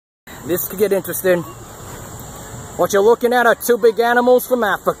this could get interesting. What you're looking at are two big animals from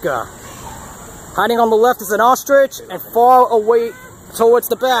Africa. Hiding on the left is an ostrich, and far away towards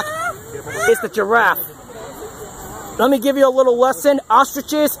the back is the giraffe. Let me give you a little lesson.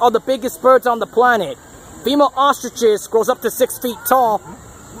 Ostriches are the biggest birds on the planet. Female ostriches grows up to 6 feet tall,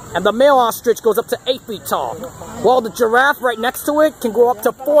 and the male ostrich goes up to 8 feet tall. While the giraffe right next to it can grow up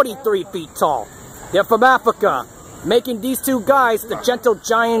to 43 feet tall. They're from Africa, making these two guys the gentle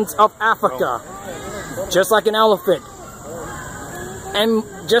giants of Africa. Just like an elephant. And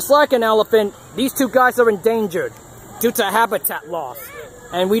just like an elephant, these two guys are endangered due to habitat loss.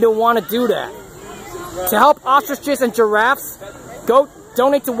 And we don't want to do that. To help ostriches and giraffes, go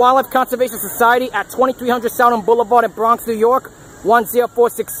donate to Wildlife Conservation Society at 2300 Southern Boulevard in Bronx, New York,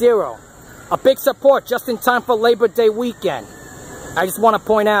 10460. A big support just in time for Labor Day weekend. I just want to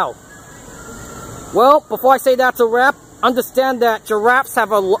point out. Well, before I say that's a wrap, understand that giraffes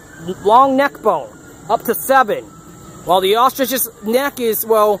have a long neck bone, up to 7. While the ostrich's neck is,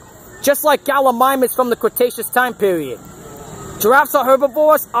 well, just like Gallimimus from the Cretaceous time period. Giraffes are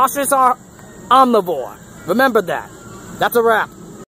herbivores, ostriches are omnivore. Remember that. That's a wrap.